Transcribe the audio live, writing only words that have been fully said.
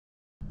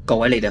各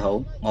位你哋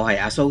好，我係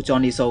阿蘇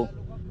Johnny 蘇，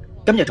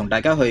今日同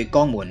大家去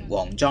江門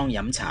黃莊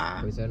飲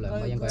茶。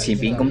前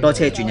邊咁多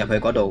車轉入去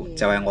嗰度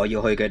就係我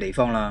要去嘅地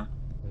方啦。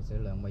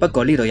不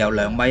過呢度有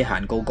2米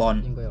限高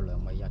杆，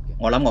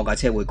我諗我架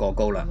車會過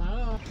高啦，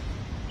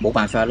冇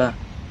辦法啦。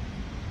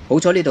好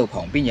彩呢度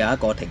旁邊有一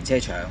個停車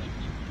場，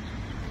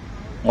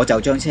我就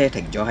將車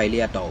停咗喺呢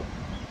一度。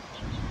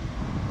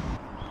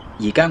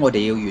而家我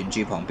哋要沿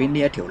住旁邊呢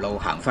一條路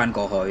行返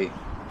過去。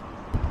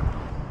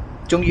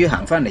終於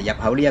行返嚟入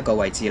口呢一個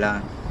位置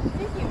啦。之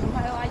前唔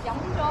係話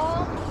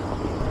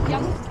飲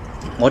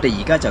我哋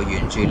而家就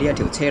沿住呢一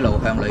條車路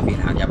向裏邊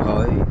行入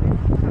去。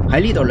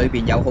喺呢度裏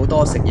邊有好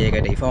多食嘢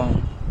嘅地方。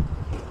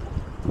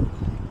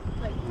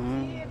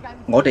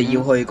我哋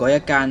要去嗰一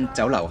間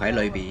酒樓喺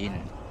裏邊。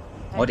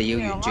我哋要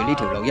沿住呢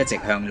條路一直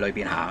向裏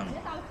邊行。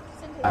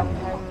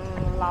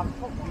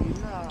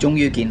終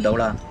於見到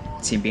啦，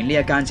前邊呢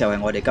一間就係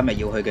我哋今日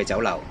要去嘅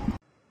酒樓。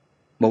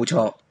冇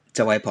錯，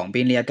就係旁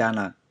邊呢一間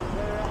啦。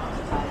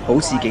好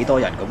似幾多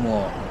人咁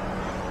喎，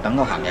等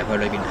我行入去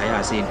裏邊睇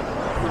下先。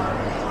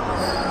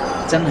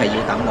真係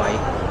要等位，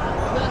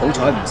好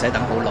彩唔使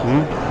等好耐。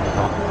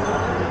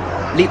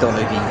呢度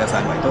裏邊嘅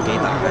範圍都幾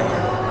大，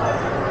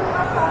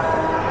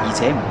而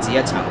且唔止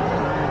1層，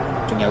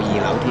仲有2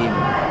樓添。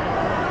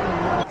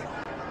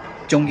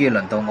終於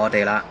輪到我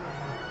哋啦，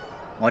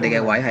我哋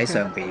嘅位喺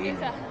上邊。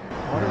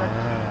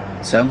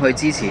上去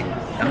之前，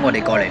等我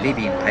哋過嚟呢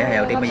邊睇下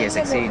有啲乜嘢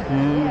食先。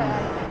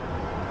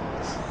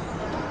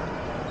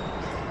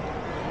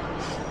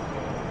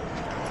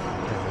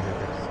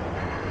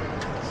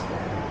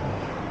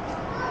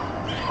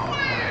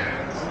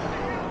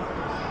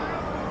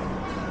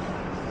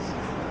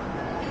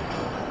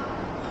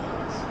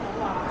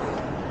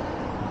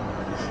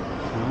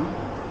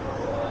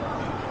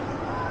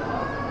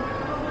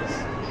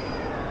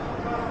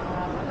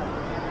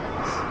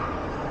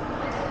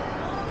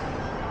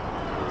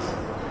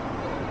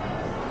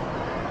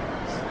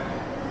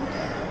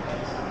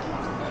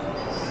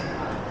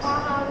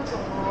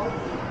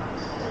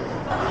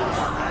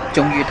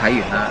終於睇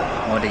完啦，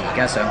我哋而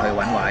家上去揾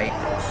位。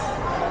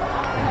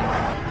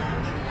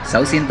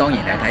首先當然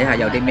係睇下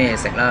有啲咩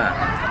食啦。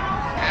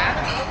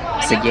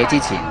食嘢之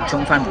前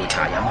沖返壺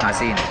茶飲下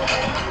先。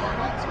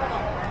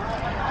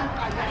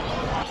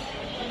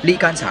呢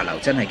間茶樓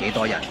真係幾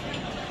多人，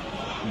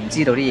唔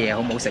知道啲嘢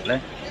好唔好食呢？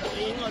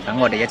等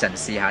我哋一陣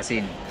試下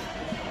先。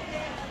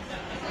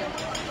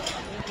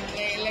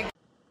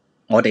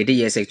我哋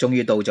啲嘢食終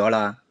於到咗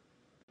啦，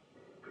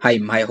係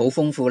唔係好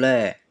豐富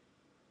呢？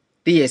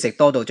啲嘢食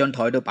多到張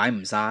枱都擺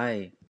唔晒。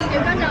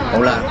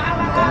好啦，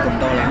唔講咁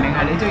多啦，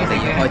我哋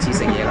要開始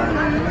食嘢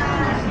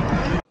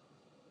啦。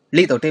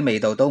呢度啲味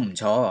道都唔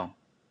錯，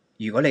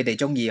如果你哋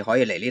鍾意，可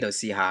以嚟呢度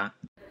試下。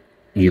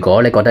如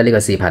果你覺得呢個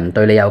視頻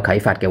對你有啟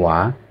發嘅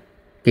話，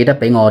記得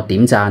俾我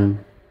點讚、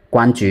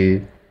關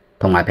注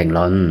同埋評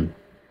論，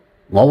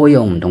我會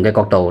用唔同嘅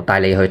角度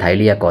帶你去睇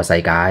呢一個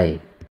世界。